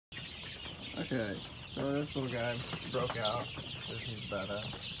Okay, so this little guy broke out because he's badass.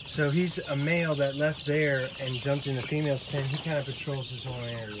 So he's a male that left there and jumped in the female's pen. He kind of patrols his own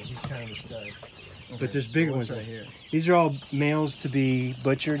area. He's kind of a stud. Okay, but there's bigger ones right here. These are all males to be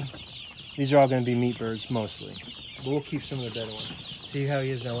butchered. These are all going to be meat birds mostly. But we'll keep some of the better ones. See how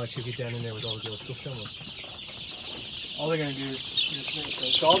he is now. Watch him get down in there with all the girls. Go film him. All they're going to do is just make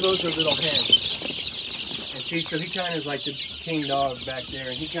sense. So all those are little hens. And see, so he kind of is like the king dog back there.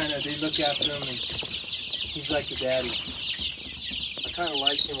 And he kind of, they look after him, and he's like the daddy. I kind of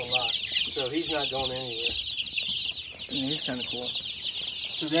like him a lot. So he's not going anywhere. Yeah, he's kind of cool.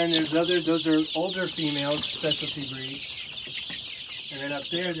 So then there's those are older females, specialty breeds. And then up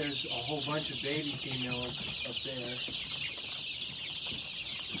there, there's a whole bunch of baby females up there.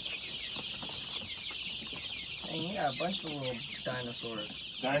 And you got a bunch of little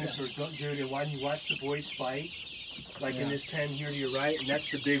dinosaurs. Dinosaurs, don't do it. Why don't you watch the boys fight? Like in this pen here to your right, and that's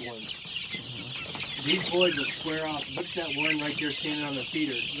the big ones. These boys will square off. Look at that one right there standing on the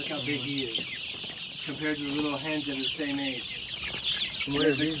feeder. Look how big he is compared to the little hens that are the same age. And what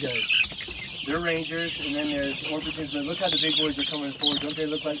are these guys? They're rangers, and then there's orbitans. But look how the big boys are coming forward. Don't they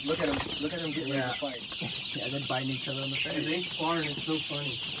look like? Look at them getting ready to fight. Yeah, they're biting each other in the face. And they spar, and it's so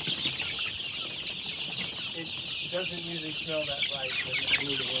funny. It doesn't usually smell that right, but it's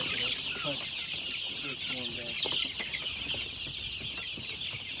really working it. Plus, the first one day.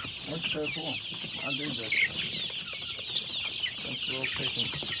 That's so cool. I'll do this. That's a little chicken.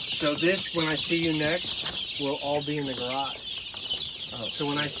 So this, when I see you next, will all be in the garage. Oh, so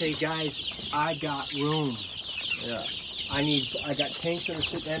when I say, guys, I got room. Yeah. I got tanks that are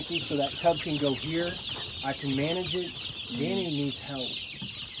sitting empty, so that tub can go here. I can manage it. Danny needs help.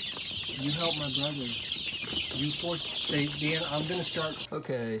 You help my brother. You say, Dan, I'm gonna start.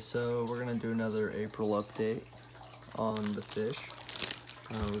 Okay, so we're gonna do another April update on the fish.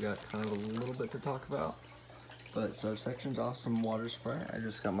 We got kind of a little bit to talk about, but so I've sectioned off some water spray. I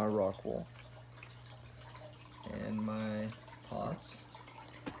just got my rock wool and my pots.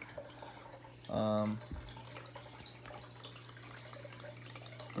 But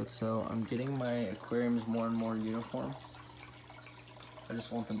so I'm getting my aquariums more and more uniform. I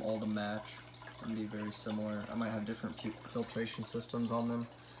just want them all to match and be very similar. I might have different filtration systems on them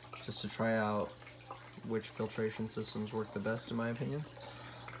just to try out which filtration systems work the best in my opinion.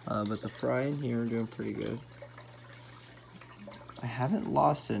 But the fry in here are doing pretty good. I haven't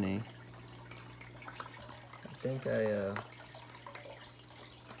lost any. I think I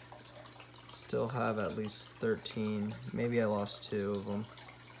still have at least 13. Maybe I lost 2 of them.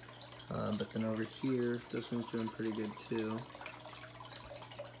 But then over here, this one's doing pretty good too.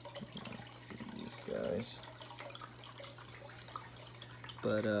 These guys.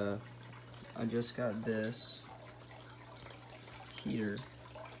 But I just got this heater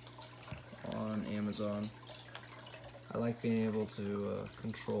on Amazon. I like being able to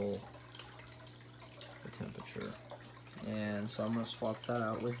control the temperature. And so I'm going to swap that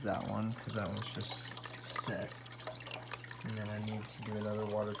out with that one because that one's just set. And then I need to do another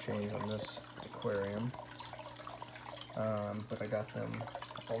water change on this aquarium. But I got them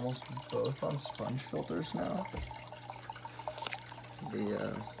almost both on sponge filters now. I don't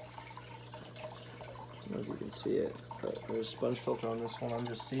know if you can see it, but there's a sponge filter on this one. I'm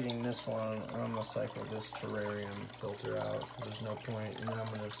just seating this one, and I'm going to cycle this terrarium filter out. There's no point, and then I'm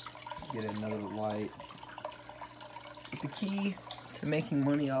going to get another light. But the key to making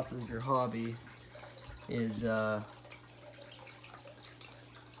money off of your hobby is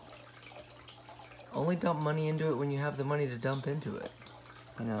only dump money into it when you have the money to dump into it.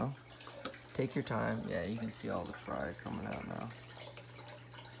 You know? Take your time. Yeah, you can see all the fry coming out now.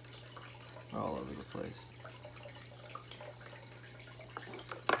 All over the place.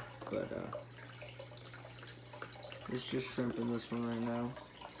 But there's just shrimp in this one right now.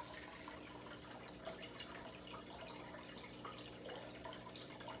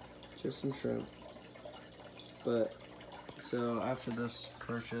 Just some shrimp. But so after this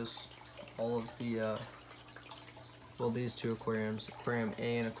purchase, all of the well, these 2 aquariums, Aquarium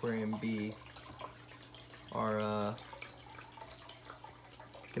A and Aquarium B, are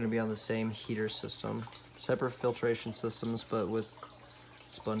going to be on the same heater system. Separate filtration systems, but with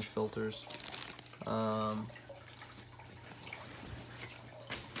sponge filters.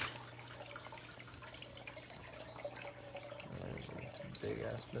 Big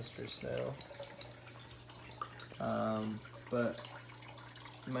ass Mr. Snow. But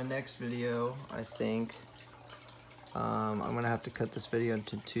my next video, I think, I'm gonna have to cut this video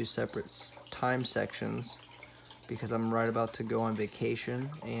into 2 separate time sections because I'm right about to go on vacation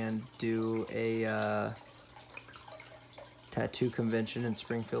and do a tattoo convention in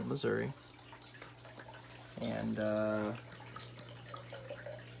Springfield, Missouri. and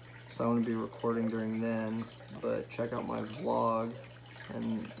so I'm going to be recording during then, but check out my vlog,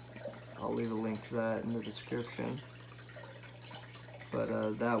 and I'll leave a link to that in the description. But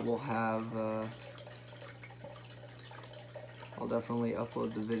that will have, I'll definitely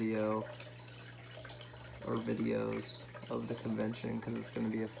upload the video or videos of the convention, because it's going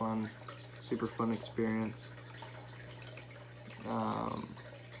to be a fun, super fun experience.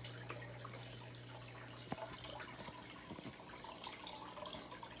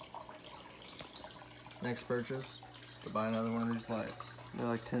 Next purchase is to buy another one of these lights. They're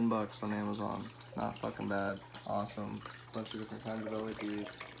like 10 bucks on Amazon. Not fucking bad. Awesome. Bunch of different kinds of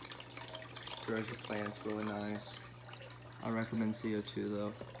LEDs. Grows your plants really nice. I recommend CO2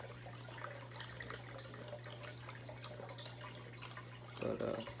 though.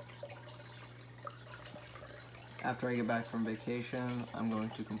 But after I get back from vacation, I'm going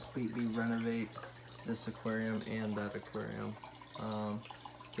to completely renovate this aquarium and that aquarium.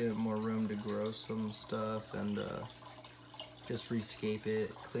 Give it more room to grow some stuff, and just rescape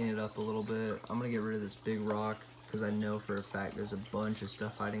it, clean it up a little bit. I'm gonna get rid of this big rock because I know for a fact there's a bunch of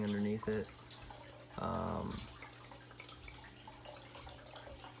stuff hiding underneath it.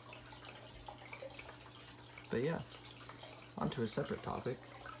 But yeah, onto a separate topic.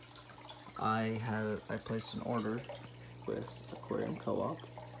 I placed an order with Aquarium Co-op,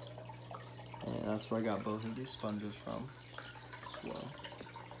 and that's where I got both of these sponges from as well.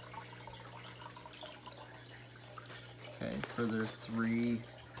 Okay, for their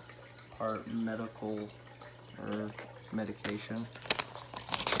 3-part medical or medication.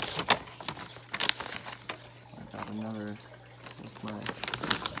 I got another with my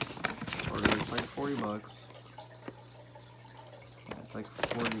order. It's like 40 bucks. Yeah, it's like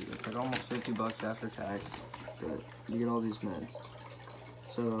 40, it's like almost 50 bucks after tax, but you get all these meds.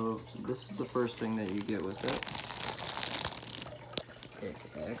 So this is the first thing that you get with it.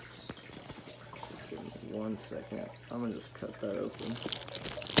 X. Give me 1 second. I'm gonna just cut that open.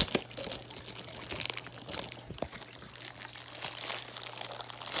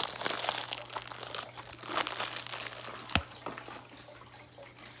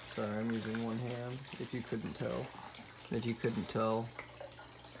 Sorry, I'm using one hand, if you couldn't tell. And if you couldn't tell,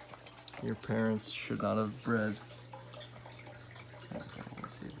 your parents should not have bred. Okay,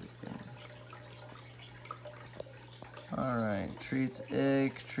 let's see if we can. Alright, treats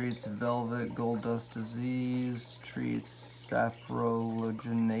ick, treats velvet gold dust disease, treats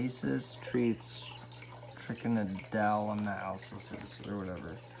saprologenesis, treats trichonidalanalysis, or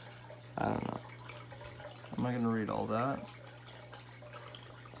whatever. I don't know. I'm not gonna read all that.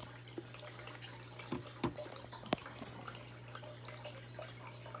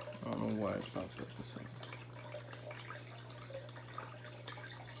 I don't know why it's not focusing.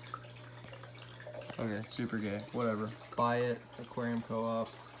 Okay, super gay. Whatever. Buy it, Aquarium Co-op.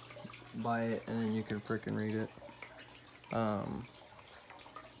 Buy it, and then you can frickin' read it. So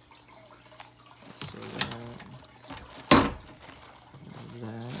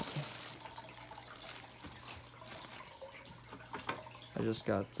that. I just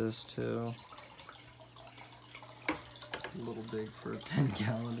got this too. A little big for a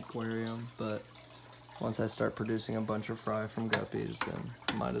 10-gallon aquarium, but once I start producing a bunch of fry from guppies, then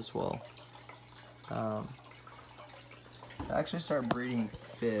might as well. I actually start breeding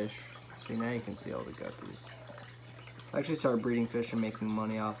fish. See, now you can see all the guppies. I actually start breeding fish and making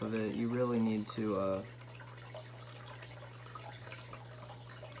money off of it. You really need to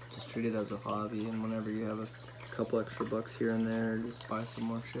just treat it as a hobby, and whenever you have a couple extra bucks here and there, just buy some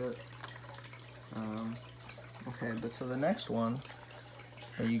more shit. Okay, but so the next one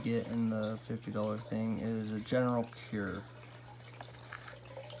that you get in the $50 thing is a general cure.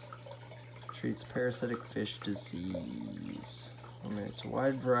 Treats parasitic fish disease. I mean, it's a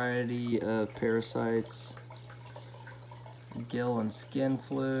wide variety of parasites, gill and skin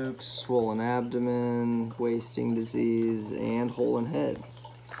flukes, swollen abdomen, wasting disease, and hole in head.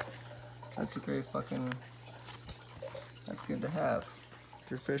 That's a great fucking, that's good to have.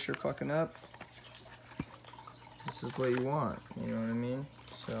 If your fish are fucking up, this is what you want, you know what I mean?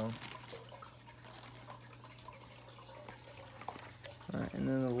 So. Alright, and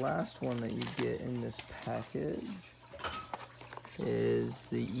then the last one that you get in this package is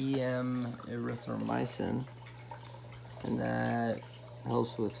the EM erythromycin, and that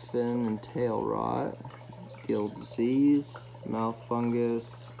helps with fin and tail rot, gill disease, mouth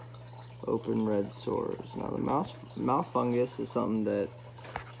fungus, open red sores. Now the mouth fungus is something that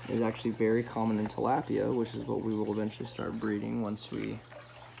is actually very common in tilapia, which is what we will eventually start breeding once we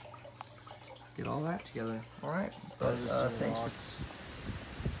get all that together. Alright, but thanks for...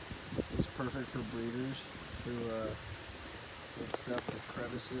 It's perfect for breeders. to get stuff with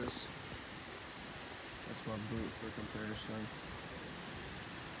crevices. That's my boot for comparison.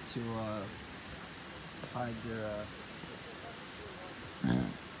 To hide their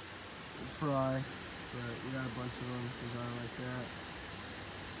fry, but we got a bunch of them designed like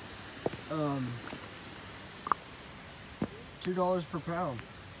that. $2 per pound.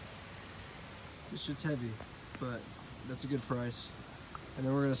 This shit's heavy, but that's a good price. And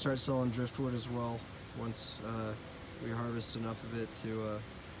then we're gonna start selling driftwood as well once we harvest enough of it to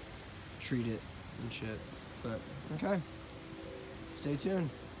treat it and shit. But okay, stay tuned.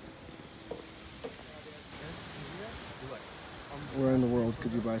 Where in the world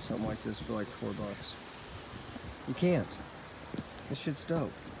could you buy something like this for like $4? You can't. This shit's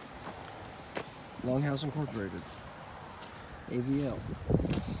dope. Longhouse Incorporated. AVL.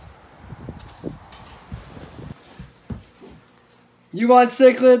 You want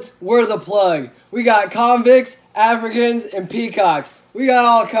cichlids? We're the plug. We got convicts, Africans, and peacocks. We got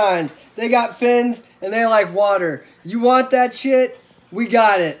all kinds. They got fins and they like water. You want that shit? We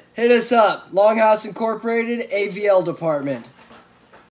got it. Hit us up. Longhouse Incorporated, AVL department.